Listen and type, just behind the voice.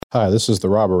Hi, this is the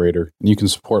Robberator, and you can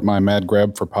support my mad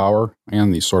grab for power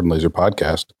and the Sword and Laser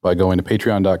podcast by going to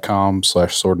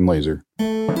patreon.com/swordandlaser.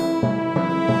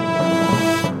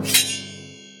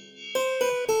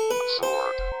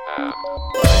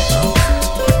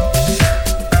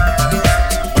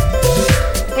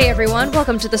 Hey everyone,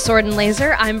 welcome to the Sword and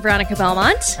Laser. I'm Veronica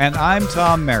Belmont. And I'm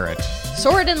Tom Merritt.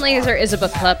 Sword and Laser is a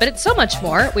book club, but it's so much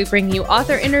more. We bring you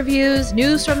author interviews,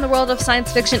 news from the world of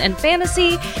science fiction and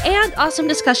fantasy, and awesome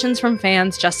discussions from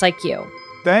fans just like you.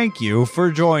 Thank you for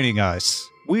joining us.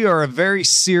 We are a very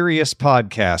serious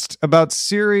podcast about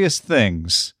serious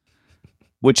things,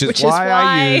 which is why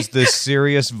I use this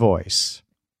serious voice.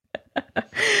 Oh,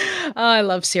 I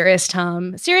love Serious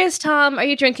Tom. Serious Tom, are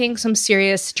you drinking some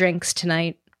serious drinks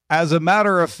tonight? As a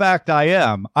matter of fact, I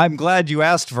am. I'm glad you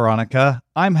asked, Veronica.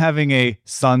 I'm having a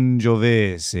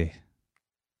Sangiovese.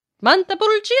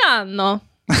 Montepulciano.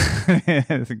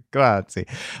 Grazie.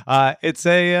 It's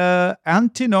a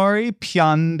Antinori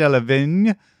Pian della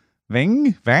Vigne.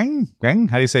 Ving?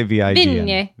 How do you say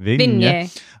V-I-G-N? Vigne.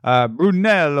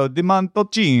 Brunello di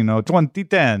Montalcino,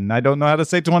 2010. I don't know how to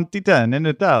say 2010 in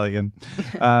Italian.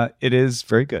 It is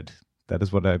very good. That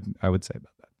is what I would say about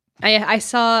that. I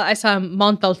saw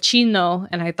Montalcino,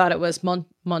 and I thought it was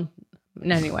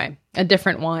anyway, a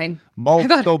different wine.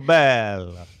 Molto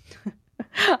bello.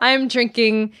 I'm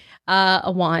drinking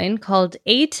a wine called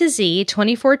A to Z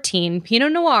 2014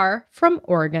 Pinot Noir from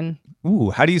Oregon.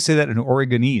 Ooh, how do you say that in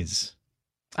Oregonese?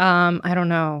 I don't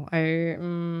know.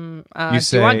 You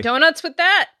say, do you want donuts with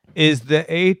that? Is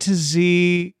the A to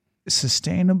Z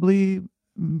sustainably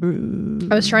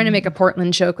brewed? I was trying to make a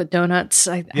Portland joke with donuts.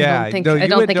 I don't think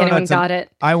anyone got it.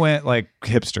 I went like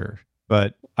hipster,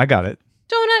 but I got it.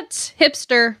 Donuts,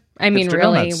 hipster. Hipster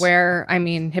really, donuts.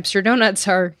 Hipster donuts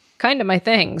are kind of my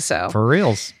thing. So For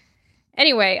reals.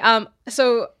 Anyway,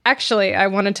 so actually, I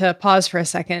wanted to pause for a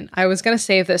second. I was going to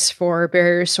save this for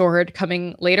Barrier Sword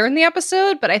coming later in the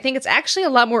episode, but I think it's actually a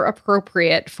lot more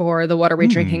appropriate for the What Are We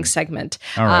Drinking segment.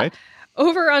 All right.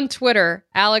 Over on Twitter,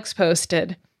 Alex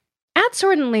posted, "At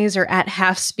Sword and Laser at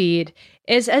half speed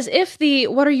is as if the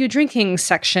What Are You Drinking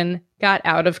section got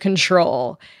out of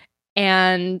control."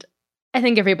 And I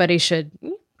think everybody should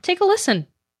take a listen.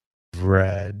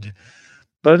 Bread.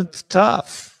 But it's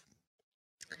tough.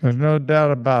 There's no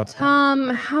doubt about that. Tom,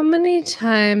 how many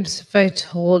times have I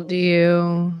told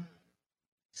you,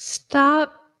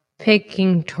 stop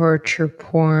picking torture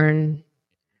porn?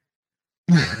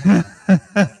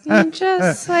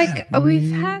 Just like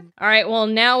we've had. All right, well,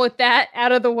 now with that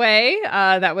out of the way,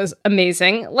 that was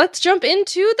amazing. Let's jump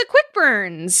into the quick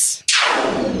burns.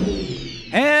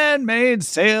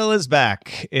 Handmaid's Tale is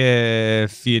back.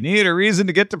 If you need a reason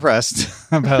to get depressed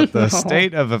about the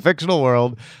state of a fictional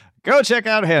world, go check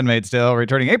out Handmaid's Tale,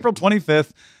 returning April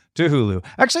 25th to Hulu.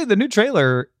 Actually, the new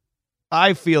trailer,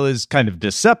 I feel, is kind of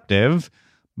deceptive,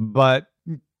 but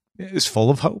is full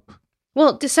of hope.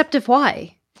 Well, deceptive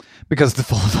why? Because it's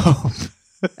full of hope.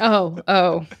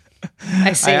 Oh.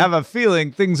 I see. I have a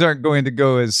feeling things aren't going to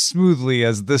go as smoothly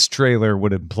as this trailer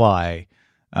would imply.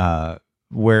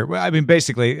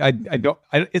 Basically,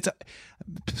 it's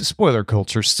spoiler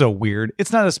culture so weird.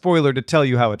 It's not a spoiler to tell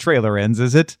you how a trailer ends,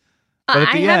 is it? But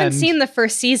I haven't seen the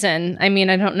first season. I mean,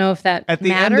 I don't know if that at the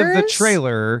matters. end of the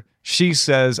trailer, she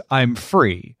says, "I'm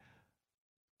free."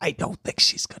 I don't think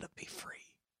she's going to be free.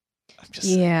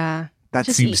 That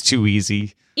seems too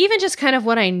easy. Even just kind of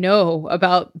what I know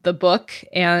about the book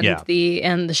and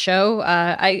the show,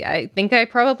 I think I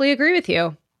probably agree with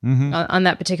you on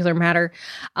that particular matter.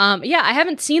 I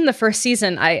haven't seen the first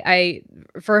season. I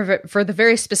for the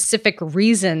very specific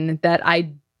reason that I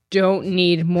don't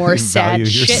need more sad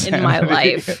shit in my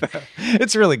life.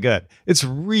 It's really good. It's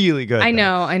really good. I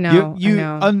know.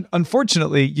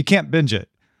 Unfortunately, you can't binge it.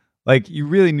 Like, you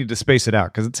really need to space it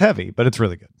out because it's heavy, but it's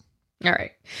really good. All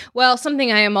right. Well,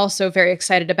 something I am also very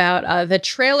excited about, the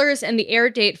trailers and the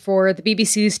air date for the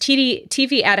BBC's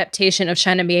TV adaptation of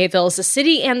China Miéville's The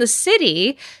City and the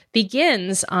City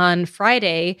begins on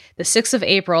Friday, the 6th of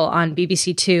April on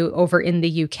BBC Two over in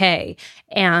the UK.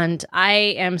 And I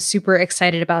am super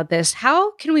excited about this.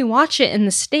 How can we watch it in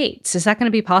the States? Is that going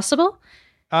to be possible?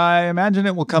 I imagine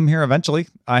it will come here eventually.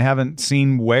 I haven't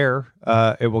seen where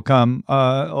it will come.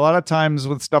 A lot of times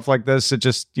with stuff like this, it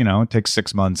just, it takes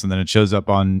 6 months and then it shows up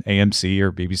on AMC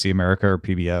or BBC America or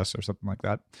PBS or something like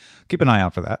that. Keep an eye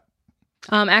out for that.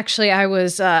 Actually,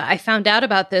 I found out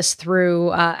about this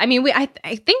through, I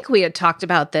think we had talked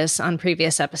about this on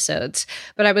previous episodes,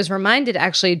 but I was reminded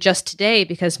actually just today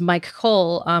because Mike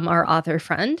Cole, our author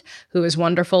friend, who is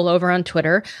wonderful over on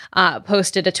Twitter,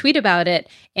 posted a tweet about it.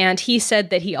 And he said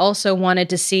that he also wanted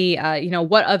to see,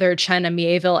 what other China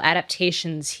Mieville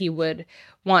adaptations he would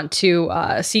want to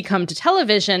see come to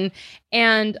television.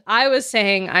 And I was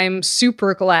saying I'm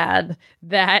super glad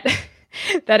that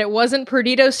that it wasn't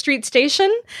Perdido Street Station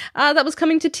that was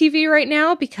coming to TV right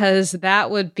now, because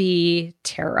that would be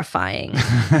terrifying.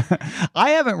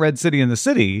 I haven't read City in the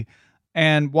City,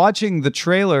 and watching the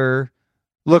trailer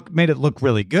made it look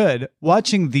really good.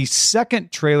 Watching the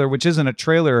second trailer, which isn't a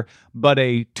trailer but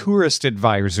a tourist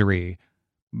advisory,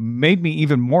 made me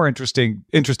even more interested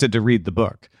to read the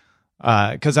book,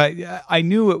 because I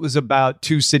knew it was about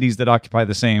two cities that occupy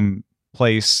the same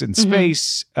place in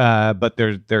space, but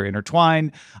they're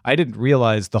intertwined. I didn't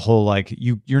realize the whole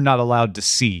you're not allowed to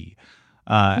see,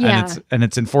 and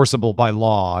it's enforceable by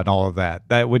law and all of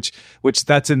that. Which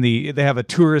that's they have a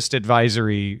tourist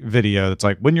advisory video that's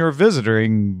like, when you're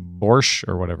visiting Borscht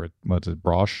or whatever, what's it,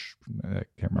 Brosh? I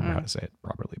can't remember how to say it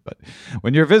properly, but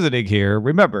when you're visiting here,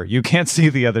 remember you can't see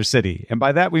the other city, and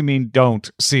by that we mean don't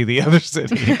see the other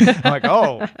city. I'm like,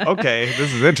 oh, okay,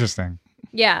 this is interesting.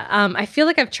 Yeah, I feel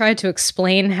like I've tried to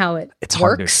explain how it's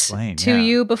hard works to explain, to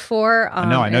you before.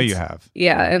 I know you have.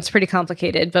 Yeah, it's pretty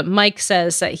complicated. But Mike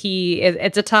says that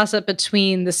it's a toss-up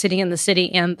between The City and the City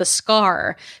and The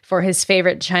Scar for his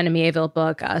favorite China Mieville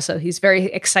book. So he's very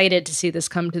excited to see this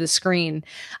come to the screen.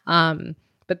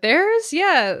 But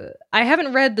I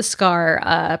haven't read The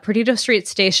Scar. Perdido Street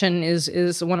Station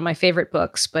is one of my favorite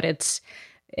books, but it's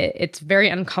very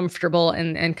uncomfortable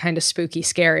and kind of spooky,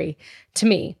 scary to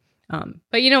me.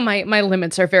 But my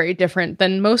limits are very different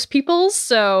than most people's,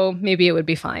 so maybe it would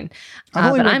be fine.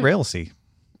 I've only read Railsea.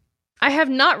 I have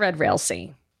not read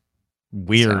Railsea.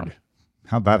 Weird. So,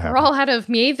 how'd that happen? We're all out of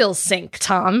Mieville sync,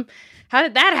 Tom. How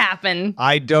did that happen?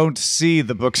 I don't see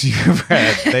the books you've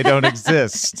read. They don't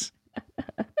exist.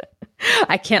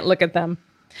 I can't look at them.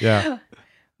 Yeah.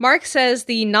 Mark says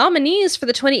the nominees for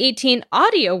the 2018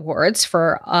 Audio Awards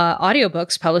for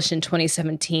audiobooks published in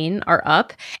 2017 are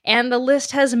up, and the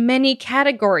list has many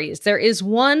categories. There is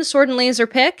one Sword and Laser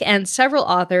pick and several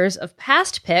authors of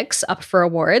past picks up for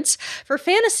awards. For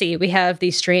fantasy, we have The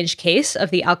Strange Case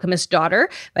of the Alchemist's Daughter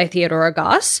by Theodora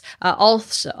Goss.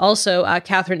 Also,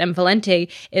 Catherine M.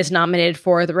 Valente is nominated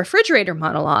for The Refrigerator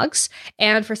Monologues.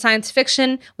 And for science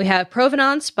fiction, we have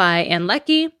Provenance by Ann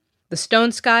Leckie, The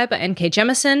Stone Sky by N.K.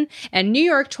 Jemisin, and New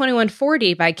York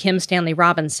 2140 by Kim Stanley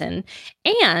Robinson.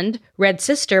 And Red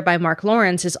Sister by Mark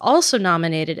Lawrence is also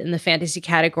nominated in the fantasy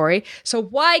category. So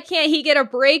why can't he get a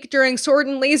break during Sword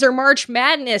and Laser March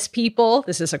Madness, people?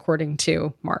 This is according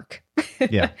to Mark.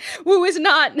 Yeah. Who is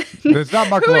not... It's not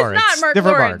Mark Lawrence. Who is not Mark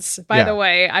Lawrence, by the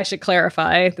way. I should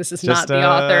clarify. This is not the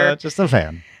author. Just a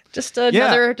fan. Just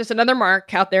another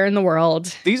Mark out there in the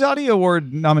world. These Audio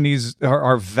Award nominees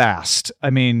are vast. I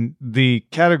mean, the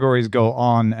categories go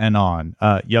on and on.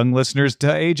 Young listeners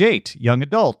to age 8, young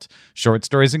adult, short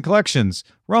stories and collections,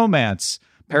 romance,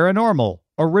 paranormal,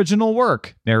 original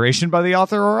work, narration by the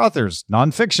author or authors,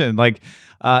 nonfiction.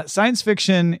 Science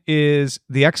fiction is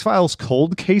The X-Files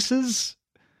Cold Cases,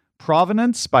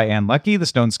 Provenance by Ann Leckie, The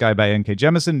Stone Sky by N.K.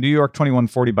 Jemisin, New York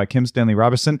 2140 by Kim Stanley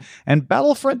Robinson, and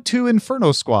Battlefront 2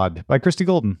 Inferno Squad by Christy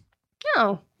Golden.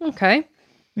 Oh, okay.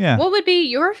 Yeah. What would be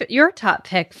your top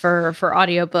pick for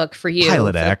audiobook for you?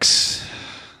 Pilot X.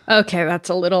 Okay, that's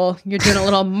you're doing a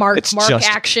little Mark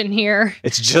action here.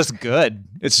 It's just good.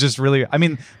 It's just really,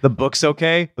 the book's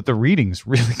okay, but the reading's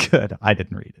really good. I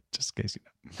didn't read it, just in case you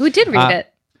know. Who did read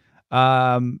it?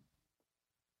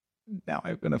 Now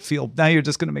you're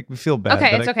just going to make me feel bad.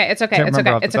 Okay, it's okay. Off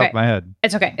the top of my head.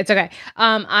 It's okay.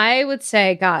 I would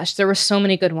say, gosh, there were so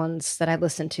many good ones that I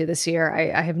listened to this year.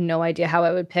 I have no idea how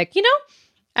I would pick.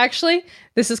 Actually,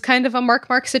 this is kind of a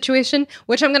Mark situation,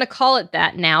 which I'm going to call it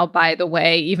that now, by the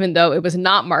way, even though it was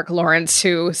not Mark Lawrence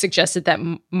who suggested that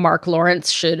Mark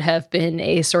Lawrence should have been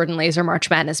a Sword and Laser March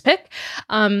Madness pick.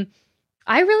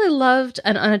 I really loved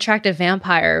An Unattractive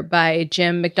Vampire by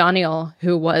Jim McDoniel,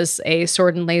 who was a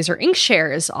Sword and Laser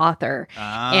Inkshares author.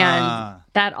 And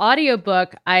that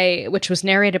audiobook, which was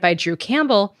narrated by Drew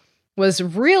Campbell, was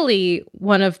really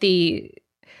one of the,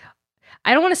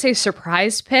 I don't want to say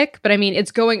surprise pick, but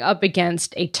it's going up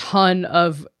against a ton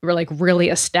of really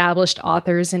established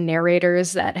authors and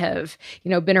narrators that have,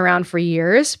 been around for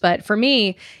years. But for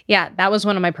me, that was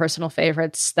one of my personal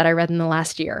favorites that I read in the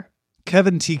last year.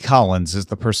 Kevin T. Collins is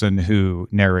the person who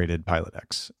narrated Pilot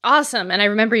X. Awesome. And I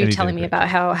remember you telling me about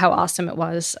how awesome it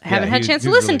was. I haven't had a chance to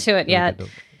listen to it yet.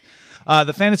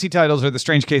 The fantasy titles are The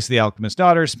Strange Case of the Alchemist's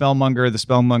Daughter, Spellmonger, the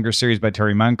Spellmonger series by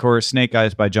Terry Mancour, Snake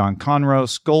Eyes by John Conroe,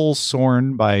 Skull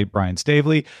Sorn by Brian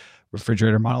Stavely,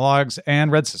 Refrigerator Monologues,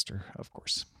 and Red Sister, of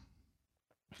course.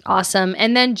 Awesome.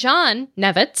 And then John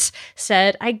Nevitz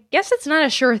said, I guess it's not a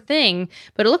sure thing,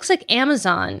 but it looks like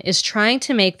Amazon is trying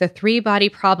to make the Three Body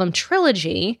Problem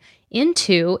trilogy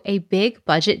into a big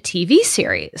budget TV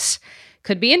series.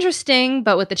 Could be interesting,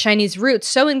 but with the Chinese roots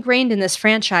so ingrained in this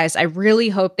franchise, I really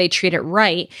hope they treat it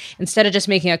right instead of just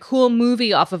making a cool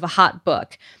movie off of a hot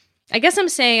book. I guess I'm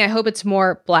saying I hope it's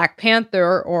more Black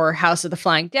Panther or House of the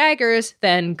Flying Daggers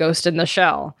than Ghost in the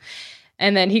Shell.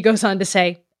 And then he goes on to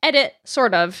say, edit,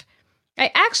 sort of. I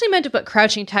actually meant to put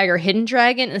Crouching Tiger, Hidden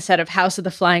Dragon instead of House of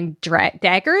the Flying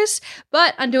Daggers,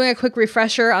 but on doing a quick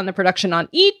refresher on the production on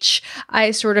each, I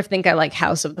sort of think I like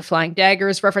House of the Flying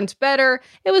Daggers reference better.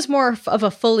 It was more of a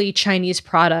fully Chinese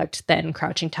product than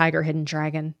Crouching Tiger, Hidden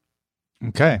Dragon.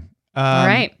 Okay. All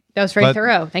right. That was very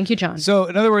thorough. Thank you, John. So,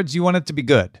 in other words, you want it to be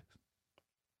good.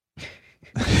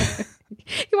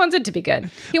 He wants it to be good.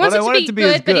 He wants it to be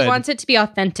good, but he wants it to be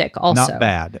authentic also. Not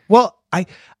bad. Well, I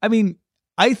mean,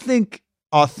 I think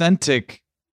authentic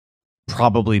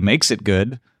probably makes it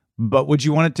good, but would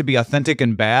you want it to be authentic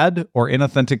and bad or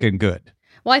inauthentic and good?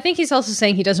 Well, I think he's also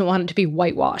saying he doesn't want it to be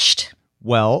whitewashed.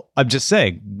 Well, I'm just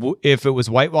saying, if it was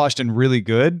whitewashed and really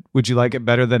good, would you like it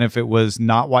better than if it was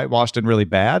not whitewashed and really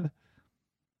bad?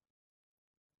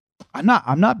 I'm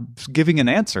not giving an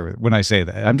answer when I say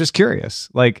that. I'm just curious.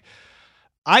 Like,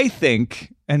 I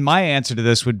think, and my answer to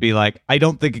this would be like, I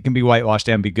don't think it can be whitewashed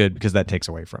and be good because that takes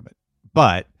away from it.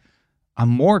 But I'm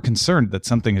more concerned that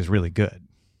something is really good.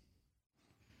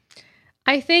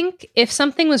 I think if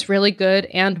something was really good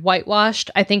and whitewashed,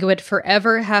 I think it would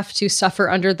forever have to suffer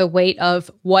under the weight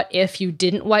of what if you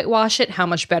didn't whitewash it, how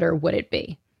much better would it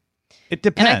be? It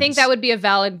depends. And I think that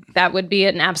would be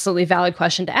an absolutely valid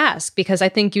question to ask, because I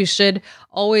think you should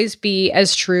always be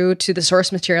as true to the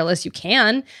source material as you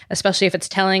can, especially if it's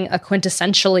telling a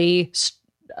quintessentially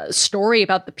story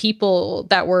about the people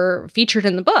that were featured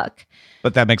in the book.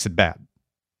 But that makes it bad.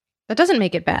 That doesn't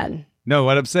make it bad. No,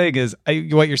 what I'm saying is,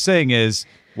 what you're saying is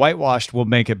whitewashed will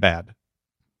make it bad.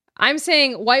 I'm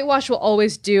saying whitewash will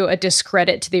always do a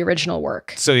discredit to the original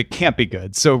work. So it can't be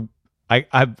good. So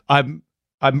I'm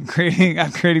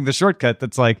creating the shortcut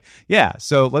that's like, yeah,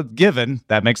 so given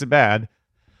that makes it bad,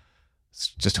 let's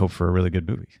just hope for a really good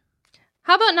movie.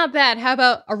 How about not bad? How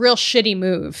about a real shitty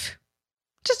move?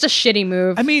 Just a shitty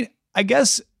move. I mean, I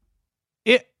guess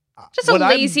it just a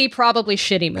lazy, probably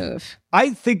shitty move.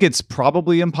 I think it's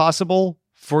probably impossible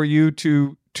for you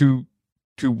to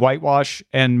whitewash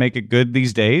and make it good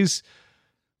these days.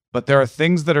 But there are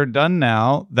things that are done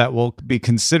now that will be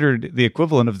considered the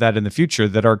equivalent of that in the future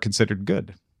that are considered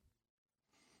good.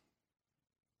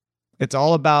 It's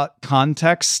all about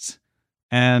context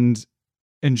and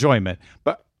enjoyment.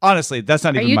 But honestly, that's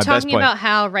not even my best point. Are you talking about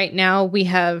how right now we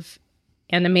have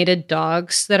animated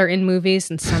dogs that are in movies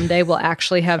and someday we'll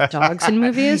actually have dogs in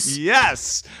movies?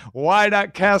 Yes. Why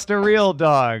not cast a real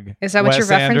dog? Is that what you're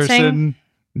referencing? Anderson?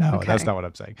 No, okay. That's not what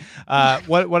I'm saying.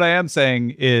 What I am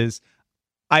saying is,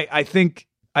 I think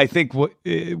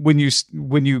when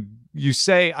you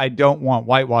say I don't want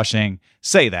whitewashing,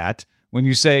 say that. When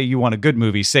you say you want a good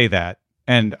movie, say that.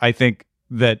 And I think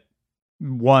that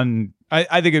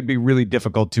I think it'd be really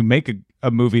difficult to make a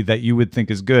movie that you would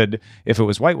think is good if it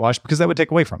was whitewashed, because that would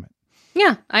take away from it.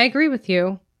 Yeah, I agree with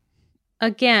you.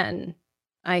 Again,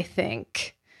 I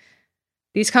think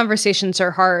these conversations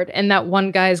are hard, and that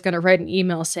one guy is going to write an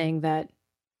email saying that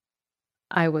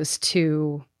I was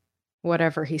too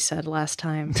whatever he said last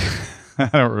time. I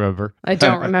don't remember. I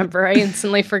don't remember. I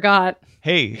instantly forgot.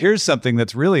 Hey, here's something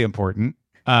that's really important,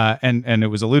 and it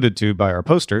was alluded to by our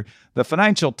poster. The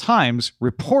Financial Times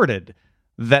reported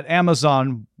that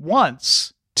Amazon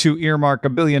wants to earmark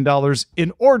 $1 billion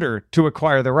in order to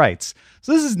acquire the rights.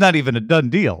 So this is not even a done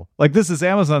deal. Like, this is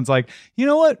Amazon's like, you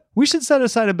know what? We should set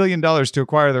aside $1 billion to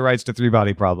acquire the rights to Three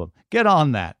Body Problem. Get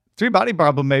on that. Three Body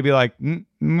Problem may be like, we're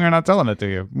not selling it to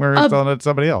you. We're selling it to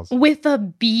somebody else. With a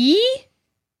B?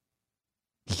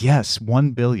 Yes,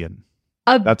 $1 billion.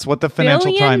 That's what the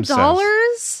Financial Times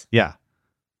says. Yeah.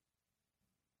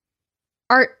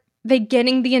 Are they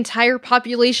getting the entire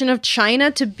population of China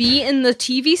to be in the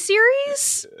TV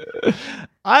series?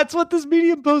 That's what this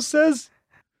Medium post says.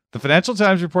 The Financial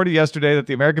Times reported yesterday that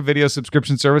the American video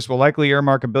subscription service will likely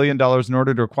earmark $1 billion in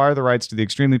order to acquire the rights to the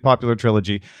extremely popular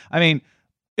trilogy. I mean,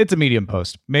 it's a Medium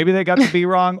post. Maybe they got the B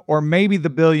wrong, or maybe the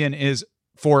billion is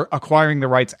for acquiring the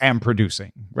rights and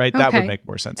producing, right? Okay. That would make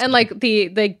more sense. And like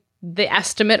the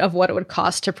estimate of what it would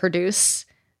cost to produce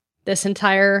this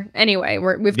entire anyway.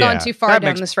 We've gone too far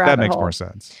down this rabbit hole. That makes more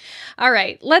sense. All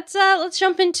right, let's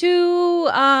jump into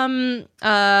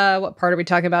what part are we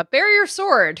talking about? Bury Your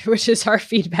Sword, which is our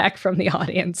feedback from the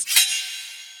audience.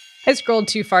 I scrolled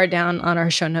too far down on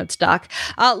our show notes doc.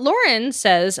 Lauren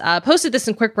says, posted this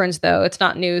in Quick Burns, though. It's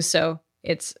not news, so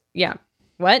it's, yeah.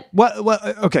 What?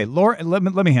 Okay, Lauren, let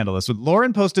me handle this.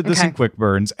 Lauren posted this in Quick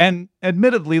Burns, and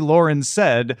admittedly, Lauren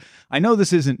said, I know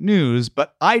this isn't news,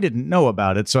 but I didn't know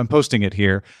about it, so I'm posting it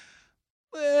here.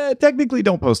 Technically,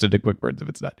 don't post it in Quick Burns if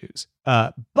it's not news.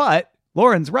 But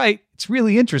Lauren's right. It's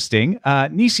really interesting.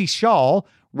 Nisi Shawl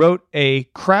wrote a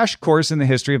crash course in the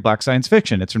history of Black science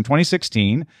fiction. It's from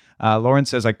 2016. Lauren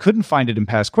says, I couldn't find it in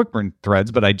past Quick Burn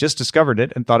threads, but I just discovered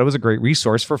it and thought it was a great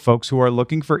resource for folks who are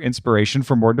looking for inspiration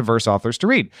for more diverse authors to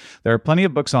read. There are plenty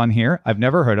of books on here I've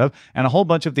never heard of, and a whole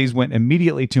bunch of these went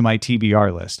immediately to my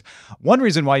TBR list. One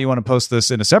reason why you want to post this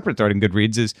in a separate thread in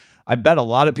Goodreads is I bet a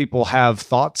lot of people have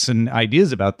thoughts and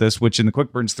ideas about this, which in the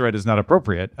Quick Burns thread is not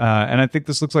appropriate. And I think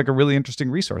this looks like a really interesting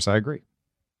resource. I agree.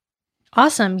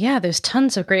 Awesome. Yeah, there's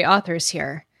tons of great authors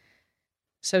here.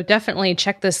 So definitely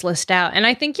check this list out. And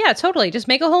I think, yeah, totally. Just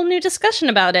make a whole new discussion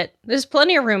about it. There's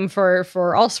plenty of room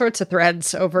for all sorts of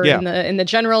threads over in the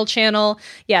general channel.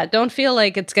 Yeah, don't feel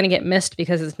like it's going to get missed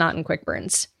because it's not in Quick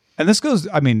Burns. And this goes,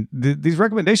 I mean, these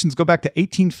recommendations go back to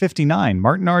 1859.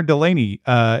 Martin R. Delaney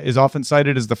is often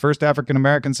cited as the first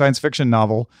African-American science fiction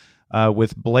novel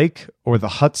with Blake or the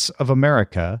Huts of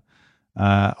America.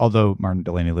 Although Martin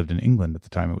Delaney lived in England at the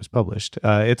time it was published.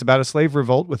 It's about a slave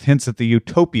revolt with hints at the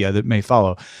utopia that may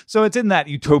follow. So it's in that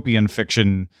utopian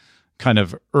fiction kind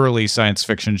of early science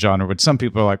fiction genre, which some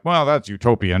people are like, well, that's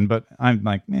utopian. But I'm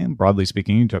like, broadly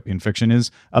speaking, utopian fiction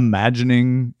is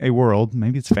imagining a world.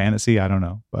 Maybe it's fantasy. I don't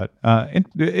know. But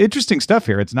interesting stuff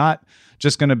here. It's not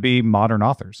just going to be modern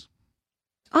authors.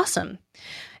 Awesome.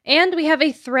 And we have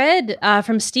a thread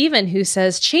from Stephen who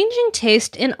says, changing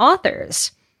taste in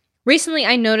authors. Recently,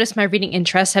 I noticed my reading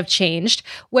interests have changed,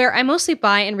 where I mostly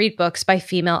buy and read books by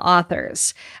female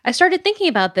authors. I started thinking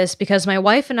about this because my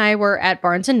wife and I were at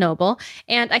Barnes & Noble,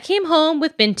 and I came home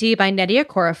with Binti by Nnedi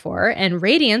Okorafor and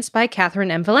Radiance by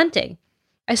Catherine M. Valente.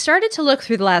 I started to look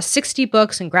through the last 60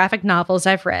 books and graphic novels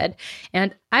I've read,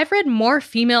 and I've read more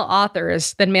female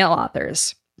authors than male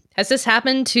authors. Has this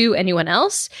happened to anyone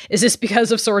else? Is this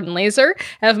because of Sword and Laser?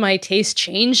 Have my taste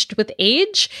changed with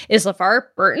age? Is LeVar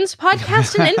Burton's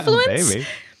podcast an influence?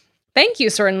 Thank you,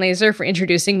 Sword and Laser, for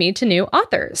introducing me to new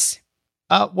authors.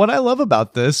 What I love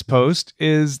about this post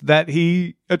is that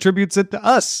he attributes it to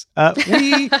us.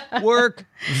 We work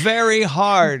very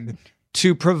hard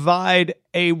to provide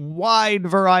a wide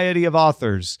variety of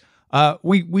authors.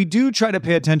 We do try to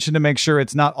pay attention to make sure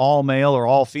it's not all male or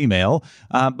all female,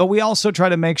 but we also try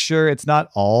to make sure it's not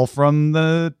all from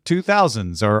the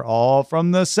 2000s or all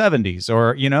from the 70s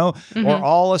or, or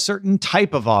all a certain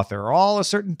type of author or all a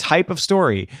certain type of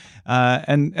story.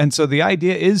 And so the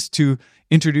idea is to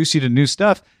introduce you to new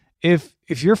stuff. If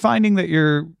you're finding that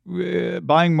you're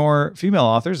buying more female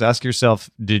authors, ask yourself,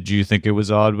 did you think it was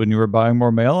odd when you were buying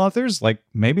more male authors? Like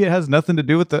maybe it has nothing to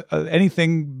do with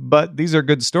anything, but these are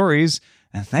good stories.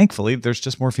 And thankfully, there's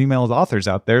just more female authors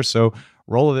out there. So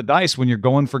roll of the dice when you're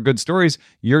going for good stories,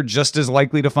 you're just as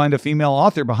likely to find a female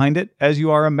author behind it as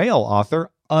you are a male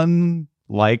author,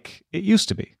 unlike it used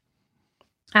to be.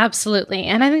 Absolutely.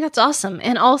 And I think that's awesome.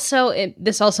 And also,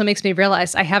 this also makes me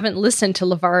realize I haven't listened to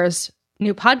LeVar's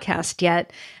new podcast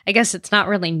yet. I guess it's not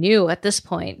really new at this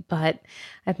point, but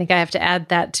I think I have to add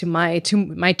that to my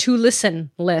to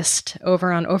listen list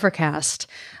over on Overcast.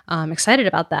 I'm excited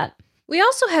about that. We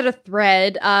also had a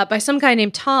thread by some guy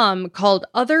named Tom called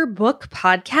Other Book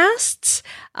Podcasts.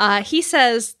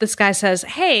 This guy says,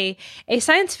 hey, a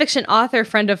science fiction author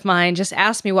friend of mine just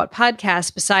asked me what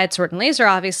podcast, besides Sword and Laser,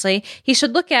 obviously, he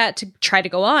should look at to try to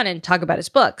go on and talk about his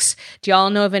books. Do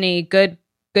y'all know of any good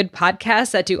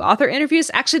podcasts that do author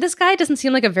interviews? Actually, this guy doesn't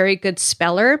seem like a very good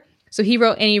speller. So he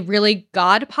wrote any really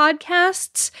God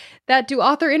podcasts that do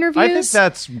author interviews. I think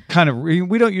that's kind of,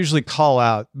 we don't usually call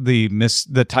out the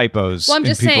typos. Well, I'm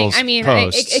just saying, I mean,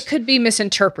 it could be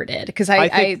misinterpreted because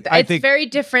it's very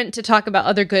different to talk about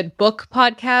other good book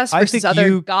podcasts versus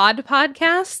other God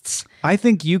podcasts. I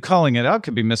think you calling it out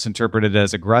could be misinterpreted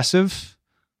as aggressive,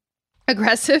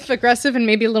 and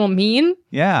maybe a little mean.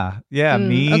 Yeah,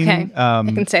 mean. Okay,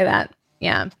 I can say that.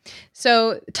 Yeah.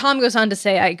 So Tom goes on to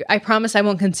say, I promise I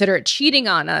won't consider it cheating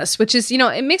on us, which is,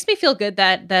 it makes me feel good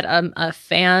that a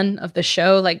fan of the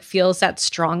show feels that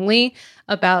strongly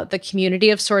about the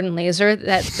community of Sword and Laser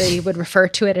that they would refer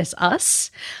to it as us.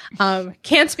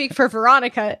 Can't speak for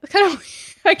Veronica. Kind of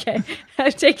Okay,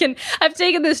 I've taken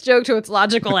this joke to its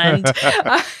logical end.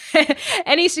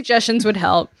 Any suggestions would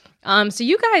help. So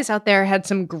you guys out there had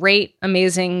some great,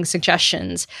 amazing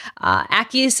suggestions.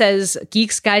 Aki says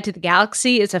Geek's Guide to the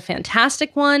Galaxy is a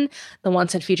fantastic one. The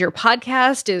Once and Future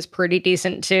podcast is pretty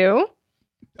decent too.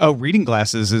 Oh, Reading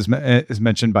Glasses is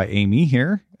mentioned by Amy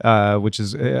here, which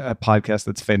is a podcast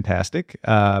that's fantastic.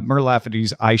 Myrtle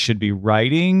Lafferty's I Should Be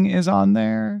Writing is on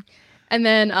there. And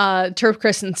then Turf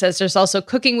Kristen says there's also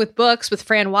Cooking with Books with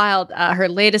Fran Wild. Her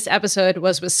latest episode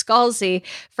was with Scalzi.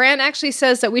 Fran actually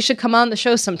says that we should come on the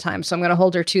show sometime, so I'm going to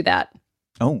hold her to that.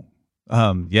 Oh,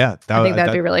 yeah. I think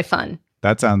that'd be really fun.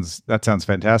 That sounds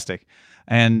fantastic.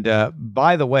 And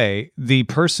by the way, the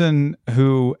person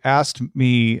who asked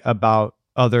me about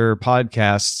other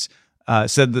podcasts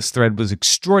said this thread was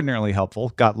extraordinarily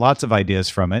helpful, got lots of ideas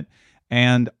from it,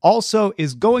 and also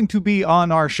is going to be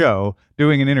on our show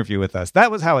doing an interview with us.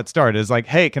 That was how it started. It's like,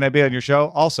 hey, can I be on your show?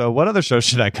 Also, what other show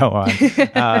should I go on?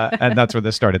 And that's where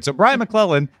this started. So Brian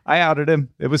McClellan, I outed him.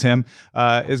 It was him,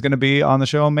 is going to be on the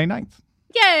show on May 9th.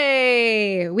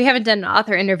 Yay! We haven't done an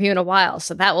author interview in a while,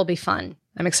 so that will be fun.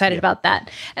 I'm excited about that.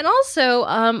 And also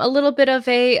a little bit of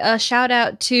a shout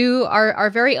out to our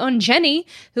very own Jenny,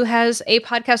 who has a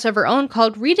podcast of her own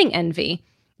called Reading Envy.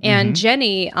 And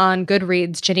Jenny on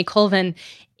Goodreads, Jenny Colvin,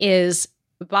 is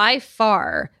by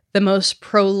far the most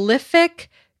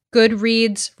prolific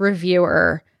Goodreads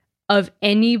reviewer of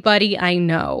anybody I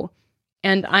know.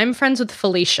 And I'm friends with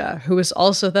Felicia, who is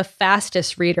also the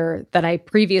fastest reader that I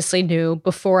previously knew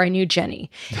before I knew Jenny.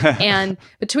 And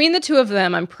between the two of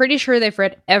them, I'm pretty sure they've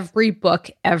read every book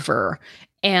ever.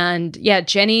 And yeah,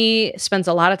 Jenny spends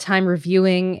a lot of time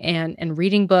reviewing and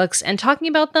reading books and talking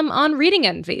about them on Reading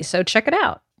Envy. So check it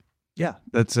out. Yeah,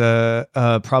 that's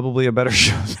probably a better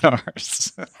show than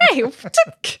ours. Hey,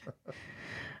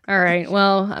 all right.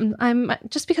 Well, I'm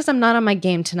just because I'm not on my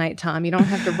game tonight, Tom. You don't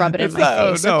have to rub it in my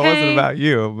face. No, okay? It wasn't about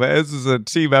you. But this is a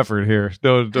team effort here.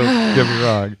 Don't get me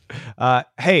wrong.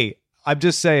 Hey, I'm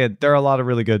just saying there are a lot of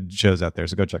really good shows out there,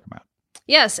 so go check them out.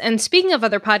 Yes, and speaking of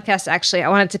other podcasts, actually, I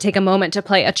wanted to take a moment to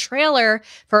play a trailer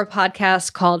for a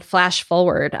podcast called Flash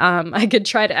Forward. I could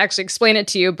try to actually explain it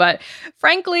to you, but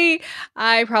frankly,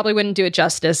 I probably wouldn't do it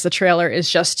justice. The trailer is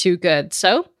just too good.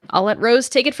 So I'll let Rose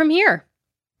take it from here.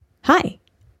 Hi,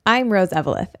 I'm Rose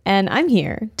Eveleth, and I'm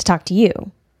here to talk to you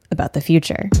about the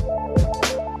future.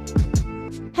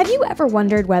 Have you ever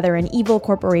wondered whether an evil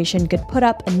corporation could put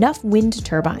up enough wind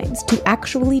turbines to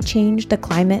actually change the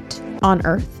climate on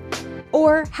Earth?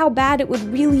 Or how bad it would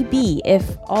really be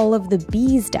if all of the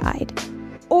bees died?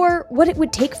 Or what it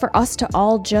would take for us to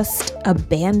all just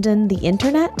abandon the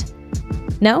internet?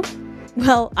 No?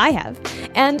 Well, I have.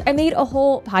 And I made a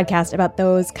whole podcast about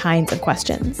those kinds of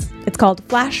questions. It's called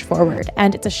Flash Forward,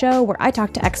 and it's a show where I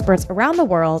talk to experts around the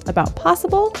world about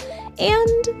possible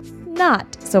and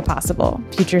not so possible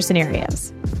future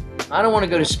scenarios. I don't want to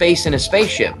go to space in a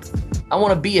spaceship. I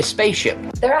want to be a spaceship.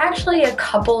 There are actually a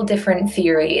couple different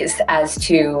theories as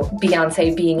to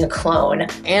Beyonce being a clone.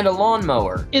 And a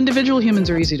lawnmower. Individual humans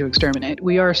are easy to exterminate.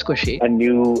 We are squishy. A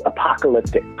new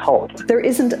apocalyptic cult. There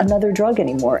isn't another drug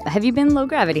anymore. Have you been low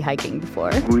gravity hiking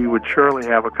before? We would surely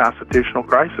have a constitutional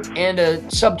crisis. And a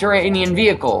subterranean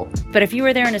vehicle. But if you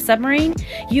were there in a submarine,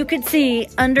 you could see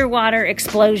underwater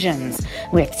explosions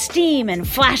with steam and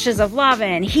flashes of lava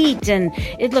and heat, and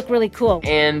it'd look really cool.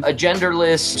 And a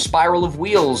genderless spiral of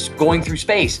wheels going through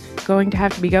space. Going to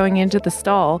have to be going into the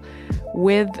stall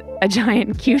with a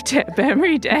giant Q-tip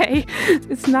every day.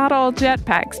 It's not all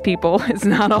jetpacks, people. It's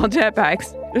not all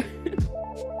jetpacks.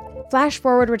 Flash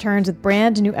Forward returns with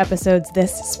brand new episodes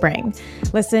this spring.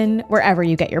 Listen wherever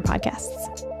you get your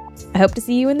podcasts. I hope to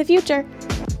see you in the future.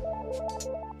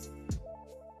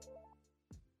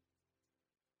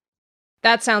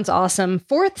 That sounds awesome.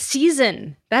 4th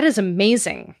season. That is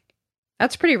amazing.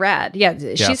 That's pretty rad. Yeah,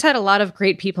 she's had a lot of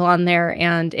great people on there,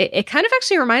 and it kind of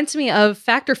actually reminds me of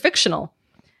Fact or Fictional.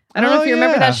 I don't know if you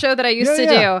remember that show that I used to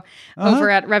do over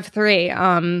at Rev 3.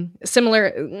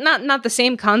 Similar, not the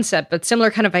same concept, but similar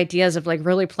kind of ideas of like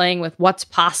really playing with what's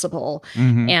possible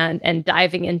and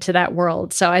diving into that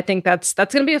world. So I think that's going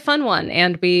to be a fun one.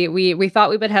 And we thought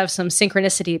we would have some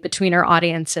synchronicity between our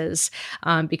audiences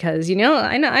because, you know,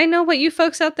 I know what you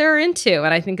folks out there are into.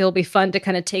 And I think it'll be fun to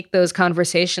kind of take those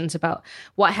conversations about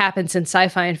what happens in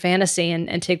sci-fi and fantasy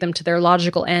and take them to their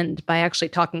logical end by actually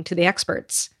talking to the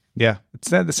experts. Yeah,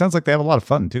 it sounds like they have a lot of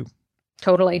fun, too.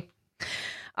 Totally.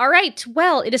 All right.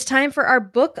 Well, it is time for our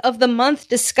book of the month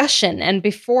discussion. And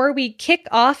before we kick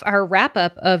off our wrap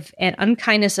up of An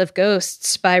Unkindness of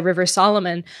Ghosts by River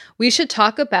Solomon, we should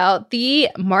talk about the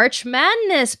March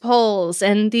Madness polls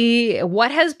and the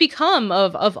what has become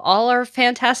of all our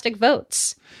fantastic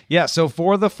votes. Yeah, so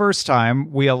for the first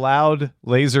time, we allowed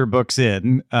laser books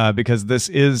in because this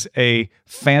is a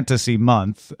fantasy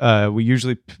month. We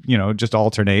usually, just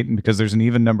alternate, and because there's an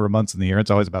even number of months in the year,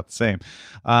 it's always about the same.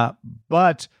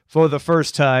 But for the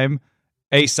first time,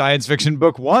 a science fiction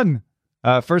book won.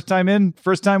 First time in,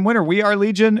 first time winner. We Are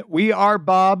Legion, We Are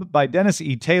Bob by Dennis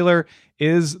E. Taylor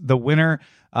is the winner.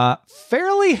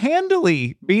 Fairly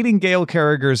handily beating Gail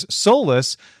Carriger's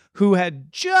Soulless, who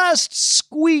had just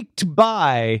squeaked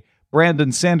by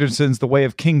Brandon Sanderson's The Way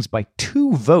of Kings by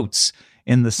 2 votes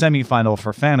in the semifinal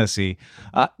for fantasy.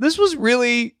 This was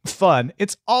really fun.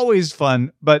 It's always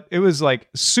fun, but it was like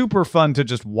super fun to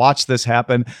just watch this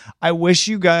happen. I wish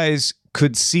you guys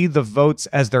could see the votes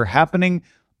as they're happening.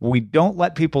 We don't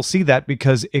let people see that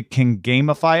because it can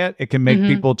gamify it. It can make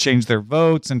people change their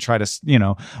votes and try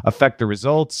to, affect the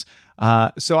results.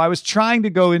 So I was trying to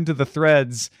go into the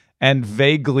threads and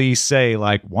vaguely say,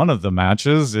 like, one of the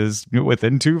matches is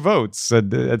within 2 votes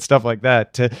and stuff like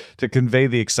that to convey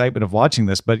the excitement of watching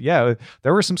this. But yeah,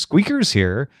 there were some squeakers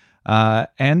here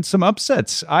and some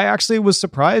upsets. I actually was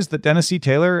surprised that Dennis E.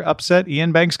 Taylor upset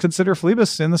Ian Banks Consider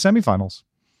Phlebas in the semifinals.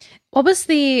 What was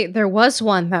there was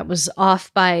one that was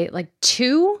off by like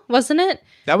 2, wasn't it?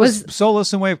 That was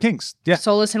Soulless and Way of Kings. Yeah.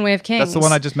 Soulless and Way of Kings. That's the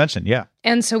one I just mentioned. Yeah.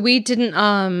 And so we didn't,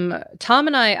 Tom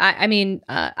and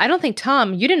I don't think,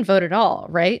 Tom, you didn't vote at all,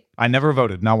 right? I never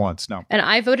voted. Not once. No. And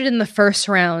I voted in the first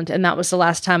round, and that was the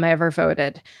last time I ever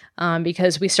voted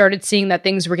because we started seeing that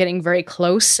things were getting very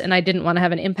close, and I didn't want to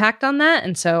have an impact on that.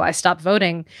 And so I stopped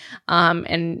voting.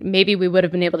 And maybe we would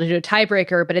have been able to do a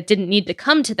tiebreaker, but it didn't need to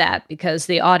come to that because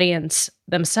the audience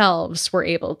themselves were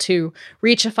able to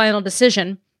reach a final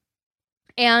decision.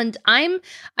 And I'm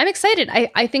excited.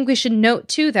 I think we should note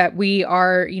too that we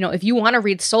are, if you want to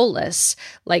read Soulless,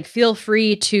 like feel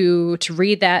free to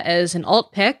read that as an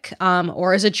alt pick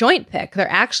or as a joint pick. They're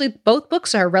actually, both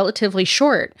books are relatively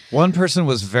short. One person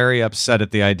was very upset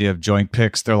at the idea of joint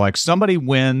picks. They're like, somebody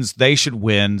wins, they should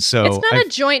win. So it's not a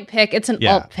joint pick, it's an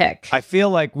alt pick. I feel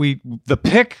like the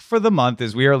pick for the month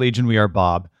is We Are Legion, We Are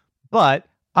Bob. But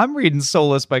I'm reading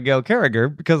Soulless by Gail Carriger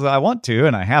because I want to,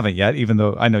 and I haven't yet, even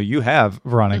though I know you have,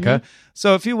 Veronica.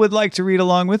 So if you would like to read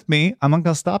along with me, I'm not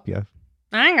going to stop you.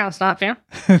 I ain't going to stop you.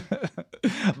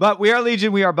 But We Are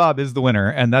Legion, We Are Bob is the winner,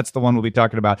 and that's the one we'll be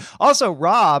talking about. Also,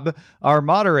 Rob, our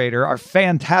moderator, our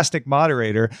fantastic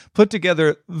moderator, put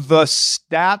together the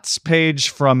stats page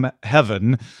from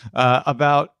heaven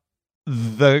about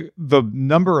the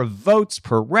number of votes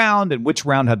per round and which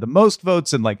round had the most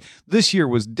votes. And like this year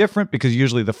was different because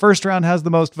usually the first round has the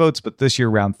most votes, but this year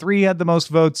round 3 had the most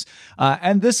votes.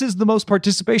 And this is the most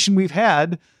participation we've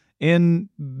had in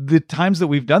the times that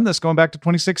we've done this going back to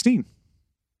 2016.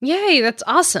 Yay, that's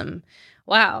awesome.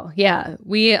 Wow. Yeah.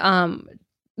 We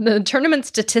the tournament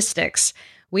statistics,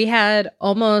 we had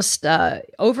almost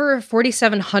over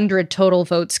 4,700 total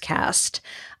votes cast.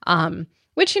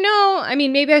 Which,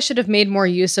 maybe I should have made more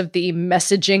use of the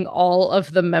messaging all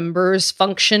of the members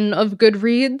function of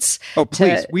Goodreads. Oh,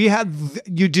 please. We had,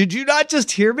 did you not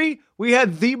just hear me? We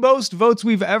had the most votes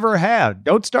we've ever had.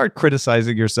 Don't start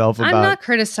criticizing yourself about I'm not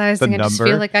criticizing. I just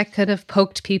feel like I could have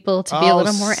poked people to be a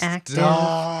little more active.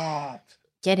 Stop.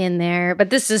 Get in there. But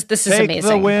this is Take amazing.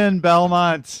 The win,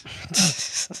 Belmont.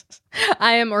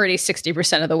 I am already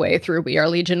 60% of the way through We Are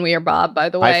Legion, We Are Bob, by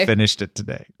the way. I finished it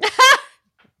today.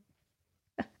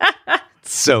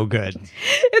 So good.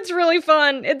 It's really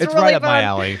fun. It's really right up fun. my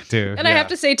alley, too. And I have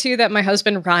to say, too, that my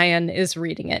husband Ryan is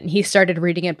reading it. And he started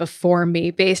reading it before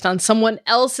me based on someone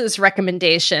else's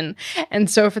recommendation. And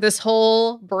so for this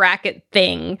whole bracket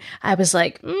thing, I was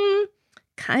like,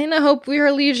 kind of hope We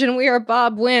Are Legion, We Are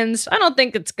Bob wins. I don't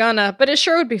think it's gonna, but it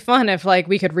sure would be fun if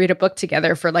we could read a book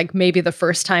together for maybe the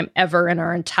first time ever in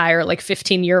our entire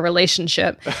 15-year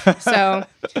relationship. So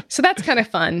that's kind of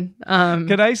fun.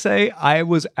 Can I say I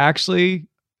was actually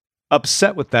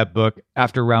upset with that book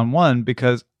after round 1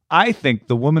 because I think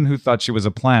The Woman Who Thought She Was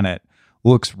a Planet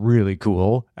looks really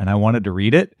cool and I wanted to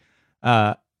read it.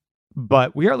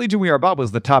 But We Are Legion, We Are Bob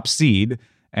was the top seed,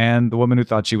 and The Woman Who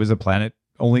Thought She Was a Planet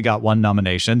only got 1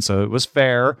 nomination, so it was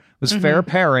fair. It was fair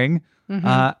pairing.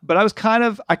 But I kind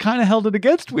of held it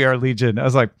against We Are Legion. I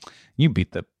was like, you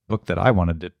beat the book that I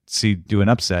wanted to see do an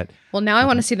upset. Well, now I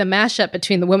want to see the mashup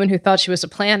between The Woman Who Thought She Was a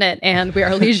Planet and We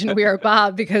Are Legion, We Are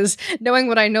Bob, because knowing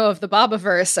what I know of the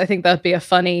Bobaverse, I think that would be a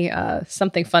funny,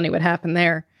 something funny would happen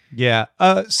there. Yeah.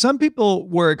 Some people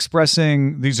were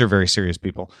expressing, these are very serious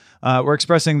people, were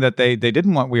expressing that they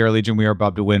didn't want We Are Legion, We Are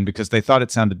Bob to win because they thought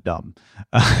it sounded dumb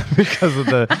because of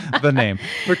the name,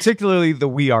 particularly the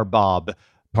We Are Bob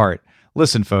part.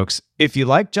 Listen, folks, if you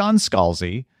like John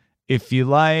Scalzi, if you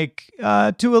like,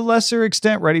 to a lesser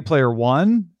extent, Ready Player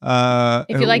One.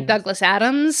 If you like Douglas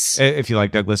Adams. If you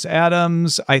like Douglas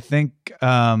Adams, I think,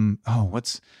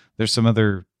 there's some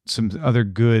other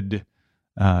good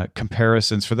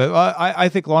comparisons for that. I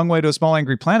think Long Way to a Small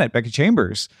Angry Planet, Becky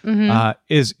Chambers,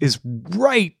 is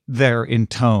right there in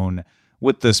tone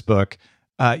with this book.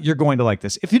 You're going to like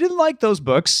this. If you didn't like those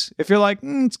books, if you're like,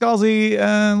 Scalzi,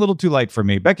 a little too light for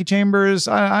me, Becky Chambers,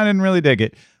 I didn't really dig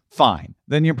it, fine.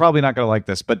 Then you're probably not going to like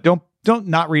this. But don't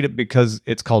not read it because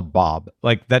it's called Bob.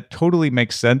 Like, that totally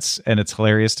makes sense, and it's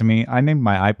hilarious to me. I named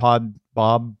my iPod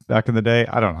Bob back in the day.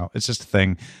 I don't know. It's just a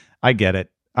thing. I get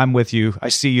it. I'm with you. I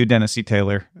see you, Dennis E.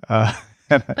 Taylor. But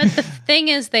the thing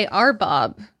is, they are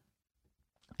Bob.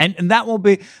 And that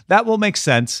will make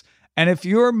sense. And if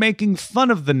you're making fun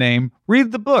of the name,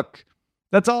 read the book.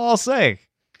 That's all I'll say.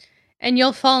 And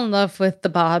you'll fall in love with the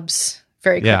Bobs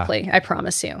very quickly. I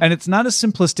promise you. And it's not as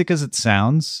simplistic as it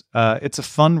sounds. It's a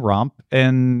fun romp.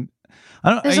 And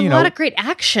there's a lot of great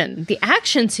action. The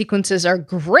action sequences are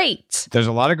great. There's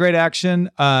a lot of great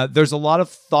action. There's a lot of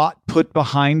thought put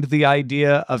behind the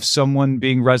idea of someone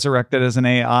being resurrected as an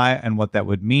AI and what that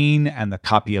would mean. And the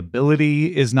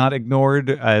copyability is not ignored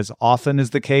as often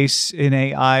is the case in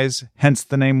AIs, hence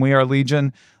the name We Are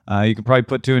Legion. You can probably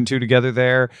put two and two together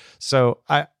there. So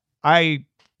I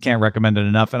can't recommend it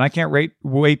enough, and I can't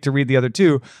wait to read the other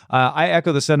two. I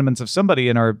echo the sentiments of somebody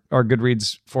in our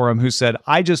Goodreads forum who said,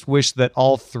 I just wish that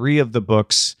all three of the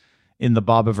books in the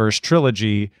Bobiverse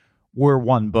trilogy were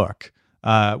one book,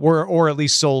 or at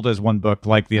least sold as one book,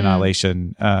 like the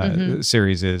Annihilation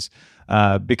series is,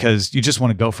 because you just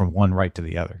want to go from one right to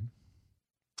the other.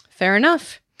 Fair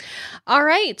enough. All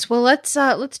right. Well, let's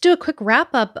do a quick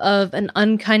wrap up of An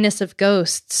Unkindness of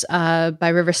Ghosts by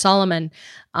River Solomon.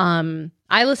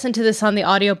 I listened to this on the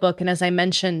audiobook, and as I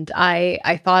mentioned,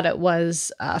 I thought it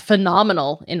was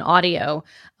phenomenal in audio.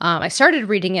 I started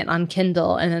reading it on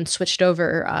Kindle and then switched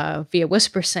over via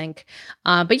WhisperSync.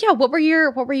 But yeah, what were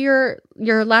your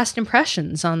last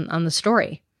impressions on the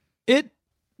story? It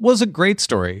was a great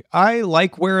story. I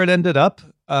like where it ended up.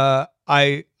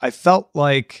 I felt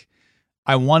like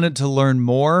I wanted to learn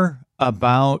more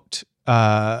about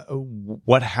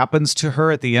what happens to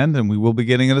her at the end, and we will be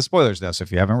getting into spoilers now. So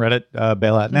if you haven't read it,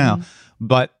 bail out now.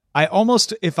 But I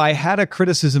almost, if I had a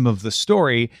criticism of the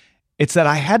story, it's that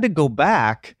I had to go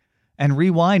back and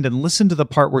rewind and listen to the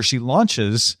part where she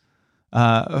launches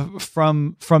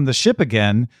from the ship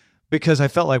again, because I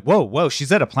felt like, whoa,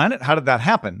 she's at a planet? How did that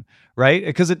happen? Right?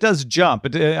 Because it does jump.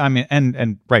 I mean,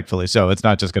 and rightfully so. It's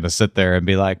not just going to sit there and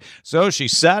be like, so she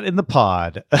sat in the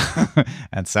pod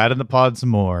and sat in the pod some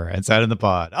more and sat in the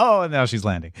pod. Oh, and now she's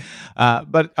landing.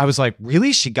 But I was like,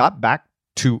 really? She got back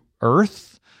to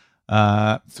Earth?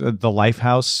 The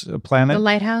Lifehouse planet? The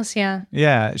lighthouse, yeah.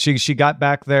 Yeah. She got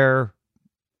back there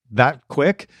that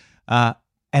quick.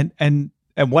 And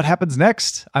what happens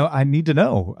next? I need to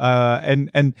know.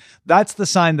 And that's the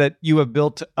sign that you have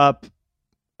built up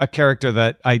a character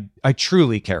that I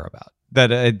truly care about,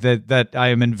 that I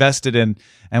am invested in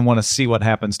and want to see what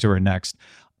happens to her next.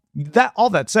 All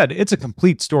that said, it's a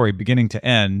complete story beginning to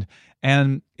end,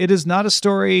 and it is not a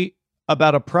story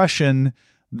about oppression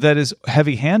that is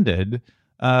heavy-handed,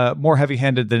 more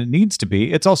heavy-handed than it needs to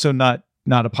be. It's also not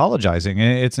apologizing.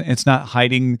 It's not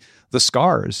hiding the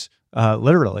scars,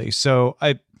 literally. So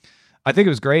I think it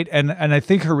was great, and I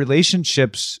think her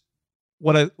relationships.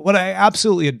 What I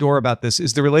absolutely adore about this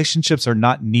is the relationships are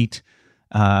not neat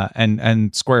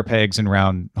and square pegs and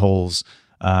round holes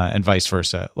and vice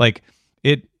versa. Like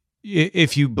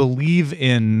if you believe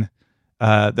in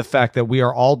the fact that we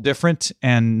are all different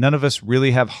and none of us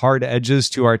really have hard edges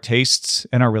to our tastes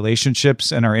and our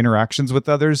relationships and our interactions with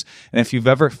others, and if you've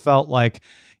ever felt like,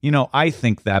 I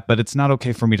think that, but it's not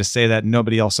okay for me to say that,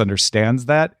 nobody else understands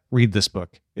that, read this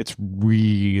book. It's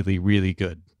really, really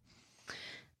good.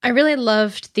 I really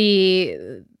loved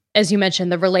as you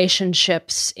mentioned, the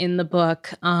relationships in the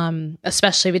book,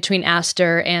 especially between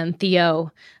Aster and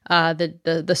Theo,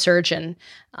 the surgeon,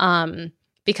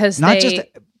 because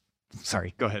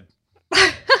Sorry, go ahead.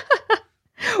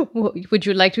 Would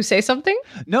you like to say something?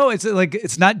 No,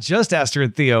 it's not just Aster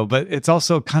and Theo, but it's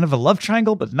also kind of a love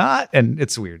triangle, but not, and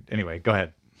it's weird. Anyway, go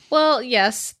ahead. Well,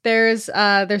 yes, there's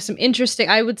some interesting,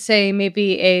 I would say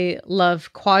maybe a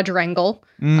love quadrangle,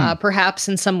 perhaps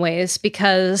in some ways,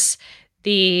 because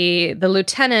the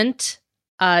lieutenant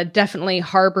definitely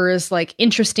harbors like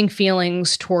interesting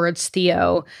feelings towards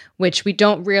Theo, which we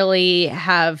don't really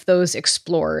have those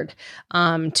explored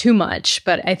too much,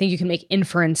 but I think you can make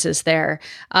inferences there.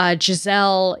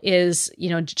 Giselle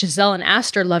and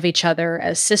Aster love each other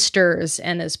as sisters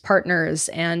and as partners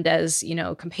and as,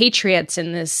 compatriots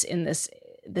in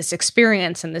this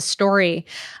experience and this story.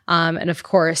 And of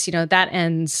course, that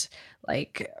ends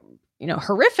like,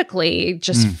 horrifically,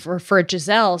 just for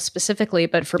Giselle specifically,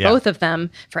 but for both of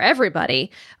them, for everybody,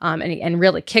 and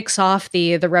really kicks off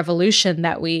the revolution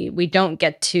that we don't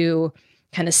get to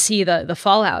kind of see the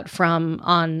fallout from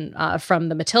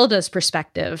the Matilda's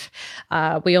perspective.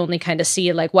 We only kind of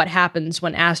see like what happens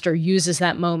when Aster uses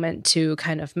that moment to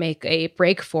kind of make a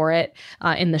break for it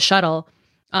in the shuttle.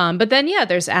 But then,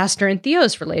 there's Aster and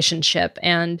Theo's relationship.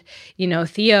 And,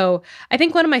 Theo, I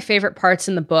think one of my favorite parts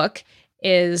in the book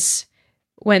is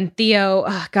when Theo,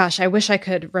 I wish I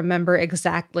could remember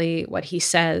exactly what he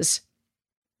says.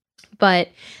 But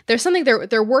there's something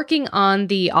they're working on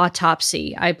the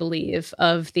autopsy, I believe,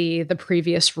 of the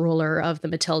previous ruler of the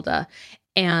Matilda.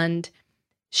 And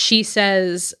she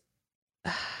says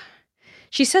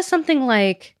something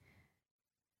like,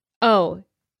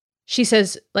 she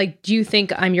says, like, do you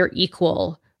think I'm your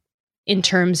equal in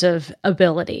terms of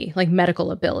ability, like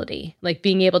medical ability, like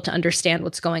being able to understand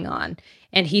what's going on?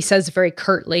 And he says very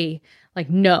curtly, like,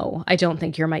 no, I don't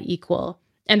think you're my equal.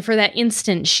 And for that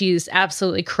instant, she's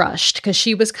absolutely crushed because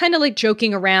she was kind of like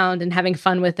joking around and having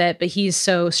fun with it, but he's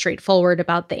so straightforward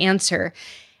about the answer.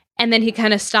 And then he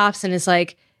kind of stops and is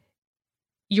like,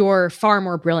 you're far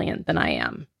more brilliant than I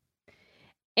am.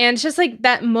 And it's just like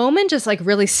that moment just like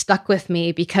really stuck with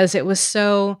me because it was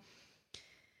so,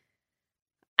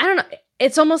 I don't know.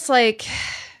 It's almost like,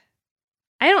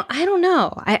 I don't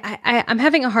know. I'm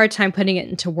having a hard time putting it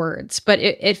into words, but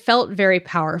it felt very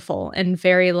powerful and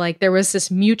very like there was this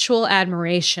mutual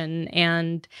admiration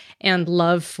and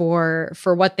love for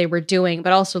what they were doing,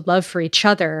 but also love for each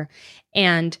other.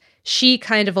 And she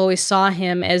kind of always saw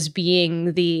him as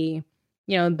being the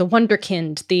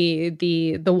wonderkind,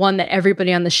 the one that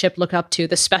everybody on the ship looked up to,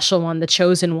 the special one, the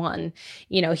chosen one.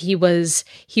 He was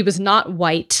not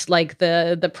white like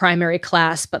the primary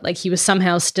class, but like he was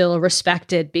somehow still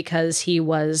respected because he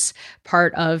was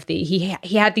part of he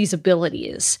had these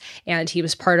abilities and he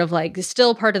was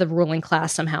still part of the ruling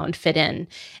class somehow and fit in.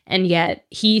 And yet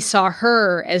he saw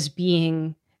her as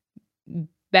being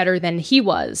better than he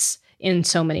was in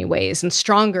so many ways and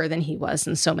stronger than he was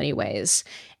in so many ways.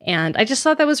 And I just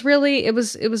thought that was really, it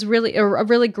was really a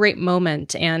really great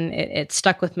moment. And it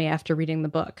stuck with me after reading the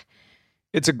book.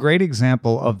 It's a great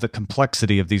example of the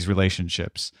complexity of these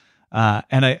relationships.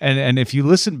 And if you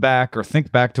listen back or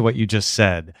think back to what you just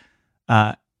said,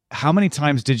 how many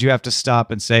times did you have to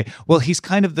stop and say, well, he's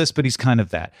kind of this, but he's kind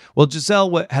of that. Well,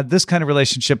 Giselle had this kind of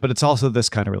relationship, but it's also this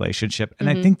kind of relationship. And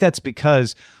I think that's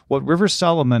because what River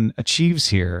Solomon achieves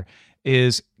here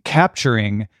is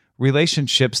capturing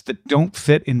relationships that don't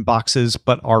fit in boxes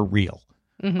but are real.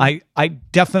 I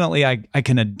definitely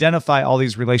can identify all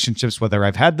these relationships, whether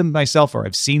I've had them myself or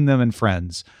I've seen them in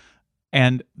friends,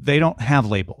 and they don't have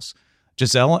labels.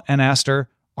 Giselle and Aster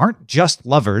aren't just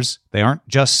lovers, they aren't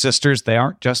just sisters, they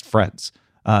aren't just friends.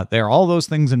 They're all those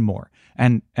things and more.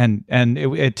 And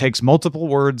it takes multiple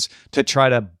words to try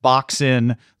to box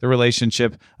in the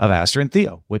relationship of Aster and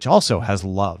Theo, which also has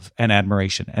love and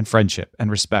admiration and friendship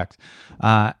and respect.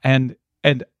 And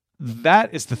that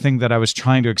is the thing that I was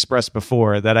trying to express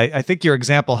before, that I think your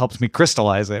example helps me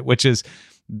crystallize it, which is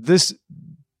this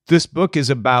book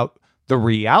is about the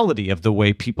reality of the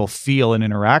way people feel and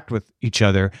interact with each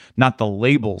other, not the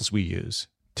labels we use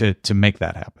to make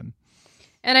that happen.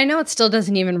 And I know it still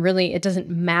doesn't it doesn't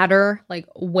matter like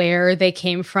where they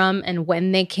came from and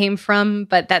when they came from,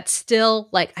 but that's still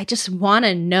like, I just want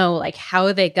to know like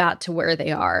how they got to where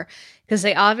they are. Because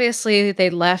they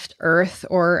left Earth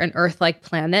or an Earth-like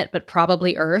planet, but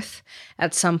probably Earth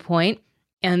at some point,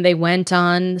 and they went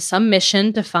on some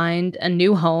mission to find a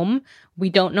new home. We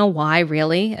don't know why,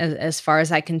 really, as far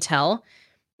as I can tell.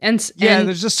 And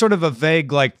there's just sort of a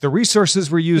vague, like, the resources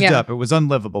were used up. It was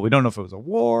unlivable. We don't know if it was a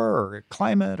war or a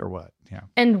climate or what. Yeah.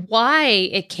 And why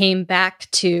it came back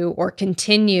to or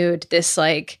continued this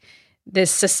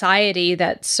society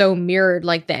that so mirrored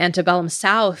like the antebellum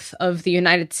South of the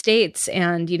United States,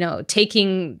 and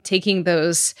taking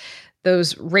those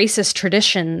racist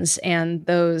traditions and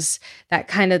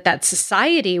that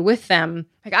society with them.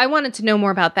 Like, I wanted to know more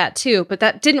about that too, but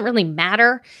that didn't really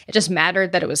matter. It just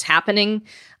mattered that it was happening.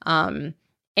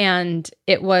 And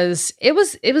it was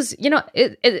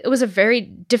a very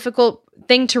difficult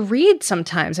thing to read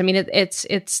sometimes. I mean,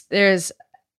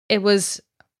 it was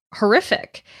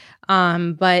horrific.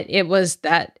 But it was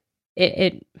that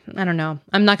it I don't know.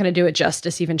 I'm not going to do it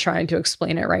justice even trying to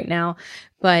explain it right now.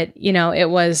 But, you know, it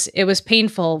was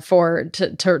painful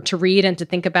to read and to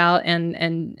think about,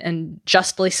 and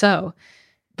justly so.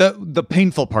 The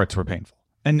painful parts were painful.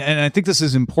 And I think this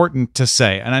is important to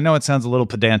say, and I know it sounds a little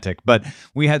pedantic, but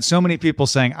we had so many people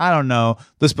saying, I don't know,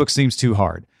 this book seems too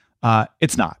hard.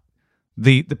 It's not.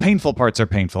 The painful parts are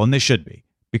painful, and they should be,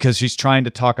 because she's trying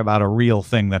to talk about a real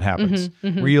thing that happens,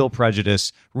 real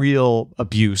prejudice, real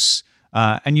abuse,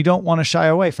 and you don't want to shy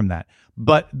away from that.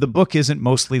 But the book isn't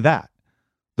mostly that.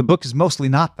 The book is mostly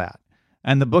not that.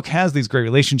 And the book has these great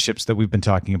relationships that we've been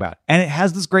talking about. And it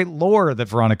has this great lore that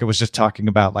Veronica was just talking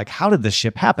about. Like, how did this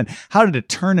ship happen? How did it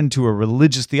turn into a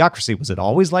religious theocracy? Was it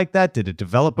always like that? Did it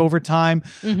develop over time?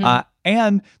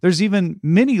 And there's even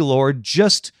mini lore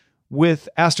just with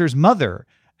Aster's mother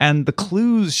and the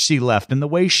clues she left and the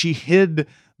way she hid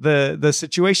the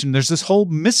situation. There's this whole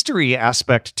mystery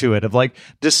aspect to it of like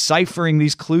deciphering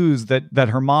these clues that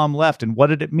her mom left, and what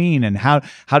did it mean, and how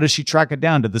does she track it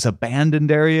down to this abandoned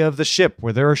area of the ship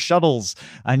where there are shuttles,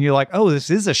 and you're like, oh,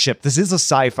 this is a ship, this is a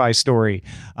sci-fi story.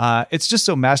 It's just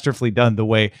so masterfully done, the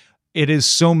way it is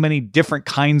so many different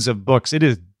kinds of books. It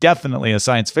is definitely a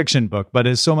science fiction book, but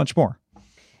it is so much more.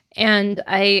 And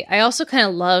I also kind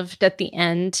of loved at the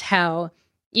end how,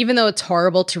 even though it's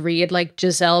horrible to read, like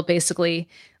Giselle basically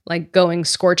like going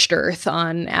scorched earth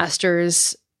on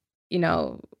Aster's, you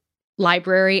know,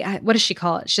 library. What does she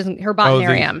call it? Her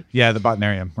botanarium. The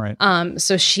botanarium, right.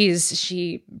 So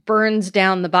she burns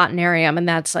down the botanarium, and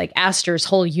that's like Aster's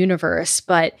whole universe,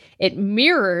 but it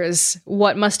mirrors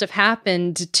what must have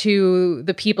happened to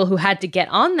the people who had to get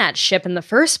on that ship in the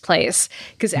first place,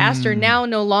 because Aster now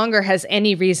no longer has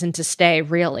any reason to stay,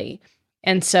 really.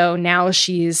 And so now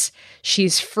she's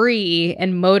free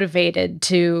and motivated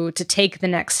to take the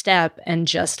next step and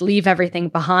just leave everything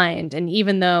behind. And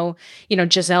even though, you know,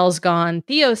 Giselle's gone,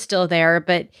 Theo's still there,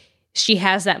 but she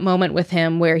has that moment with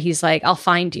him where he's like, I'll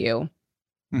find you.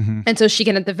 And so she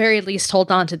can at the very least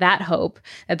hold on to that hope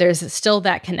that there's still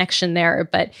that connection there.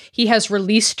 But he has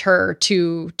released her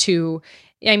to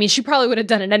I mean, she probably would have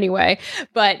done it anyway,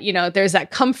 but, you know, there's that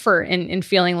comfort in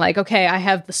feeling like, okay, I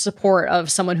have the support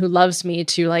of someone who loves me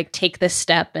to like take this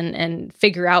step and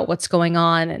figure out what's going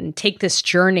on and take this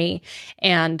journey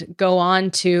and go on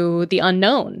to the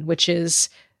unknown, which is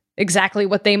exactly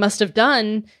what they must have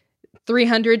done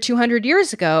 300, 200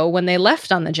 years ago when they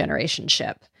left on the Generation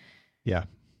ship. Yeah.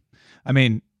 I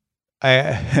mean,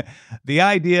 the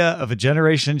idea of a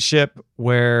Generation ship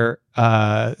where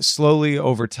slowly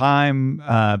over time,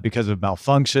 because of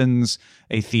malfunctions,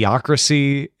 a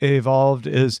theocracy evolved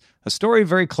is a story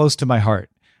very close to my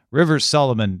heart. Rivers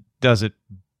Solomon does it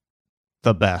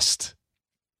the best.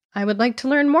 I would like to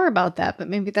learn more about that, but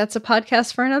maybe that's a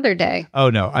podcast for another day.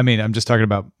 Oh, no. I mean, I'm just talking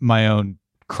about my own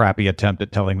crappy attempt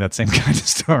at telling that same kind of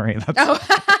story.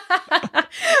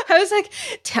 I was like,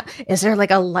 is there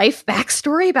like a life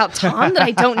backstory about Tom that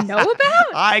I don't know about?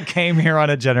 I came here on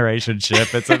a Generation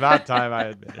ship. It's about time I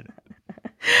admitted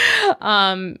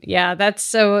it. Yeah, that's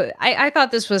so. I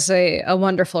thought this was a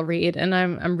wonderful read, and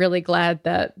I'm really glad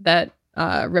that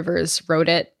Rivers wrote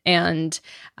it, and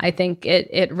I think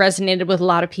it resonated with a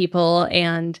lot of people,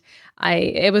 and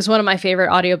it was one of my favorite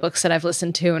audiobooks that I've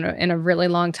listened to in a really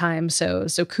long time. So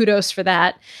kudos for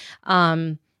that.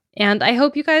 And I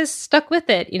hope you guys stuck with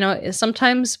it. You know,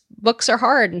 sometimes books are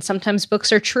hard and sometimes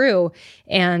books are true.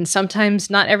 And sometimes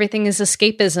not everything is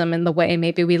escapism in the way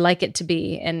maybe we like it to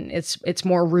be. And it's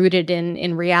more rooted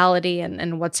in reality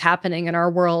and what's happening in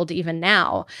our world even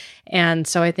now. And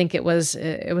so I think it was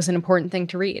an important thing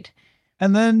to read.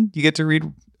 And then you get to read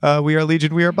We Are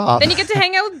Legion, We Are Bob. Then you get to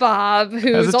hang out with Bob,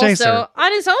 who's also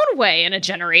on his own way in a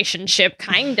Generation ship,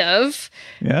 kind of.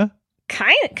 Yeah.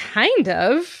 Kind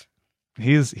of.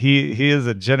 He is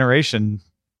a generation.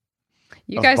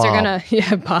 You guys are gonna,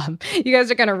 Bob. You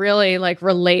guys are gonna really like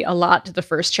relate a lot to the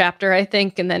first chapter, I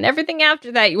think, and then everything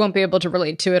after that you won't be able to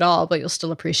relate to at all, but you'll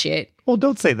still appreciate. Well,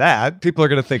 don't say that. People are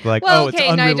gonna think like, it's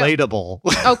unrelatable.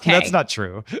 Okay, that's not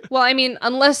true. Well, I mean,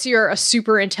 unless you're a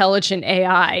super intelligent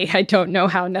AI, I don't know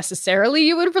how necessarily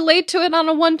you would relate to it on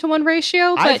a 1-to-1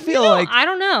 ratio. But I feel like I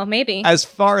don't know, maybe as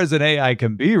far as an AI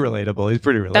can be relatable, he's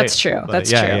pretty relatable. That's true. That's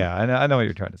true. Yeah, I know what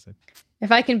you're trying to say.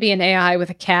 If I can be an AI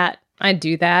with a cat, I'd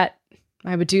do that.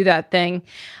 I would do that thing.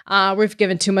 We've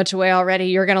given too much away already.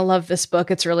 You're going to love this book.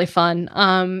 It's really fun.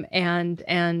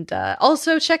 And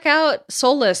also check out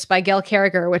Soulless by Gail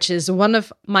Carriger, which is one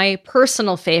of my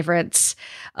personal favorites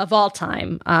of all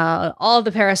time. All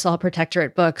the Parasol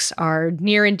Protectorate books are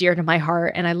near and dear to my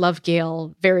heart, and I love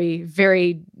Gail very,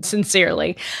 very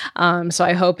sincerely. So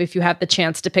I hope if you have the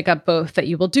chance to pick up both that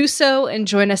you will do so and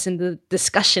join us in the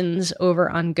discussions over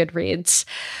on Goodreads.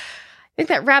 I think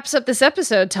that wraps up this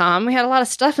episode, Tom. We had a lot of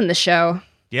stuff in the show.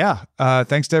 Yeah.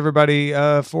 Thanks to everybody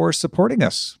for supporting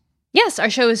us. Yes, our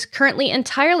show is currently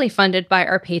entirely funded by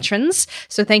our patrons.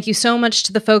 So thank you so much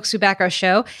to the folks who back our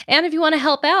show. And if you want to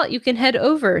help out, you can head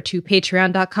over to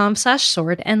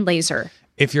patreon.com/swordandlaser.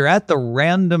 If you're at the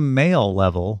random mail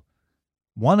level,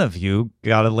 one of you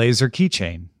got a laser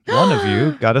keychain. One of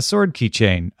you got a sword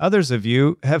keychain. Others of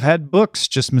you have had books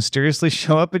just mysteriously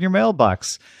show up in your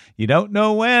mailbox. You don't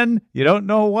know when, you don't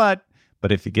know what,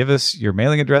 but if you give us your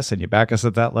mailing address and you back us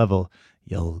at that level,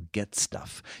 you'll get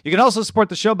stuff. You can also support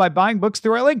the show by buying books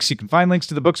through our links. You can find links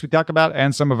to the books we talk about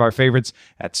and some of our favorites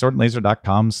at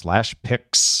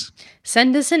swordandlaser.com/picks.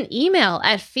 Send us an email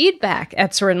at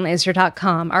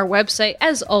feedback@swordandlaser.com. Our website,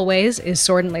 as always, is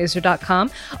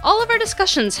swordandlaser.com. All of our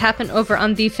discussions happen over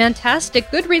on the fantastic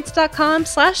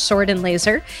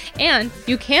goodreads.com/swordandlaser. And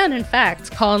you can, in fact,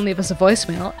 call and leave us a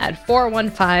voicemail at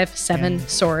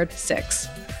 415-7-SWORD-6.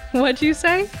 What'd you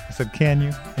say? I said, can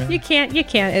you? Yeah. You can't.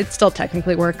 It still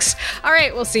technically works. All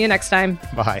right, we'll see you next time.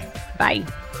 Bye. Bye.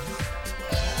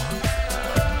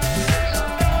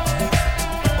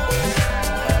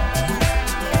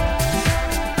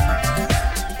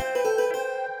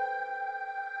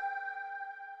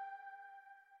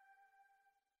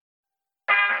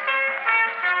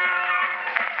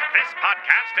 This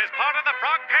podcast is part of the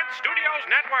Frog Pants Studios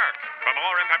Network. For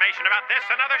more information about this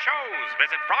and other shows,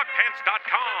 visit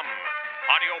frogpants.com.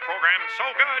 Audio program so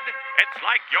good, it's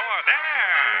like you're there.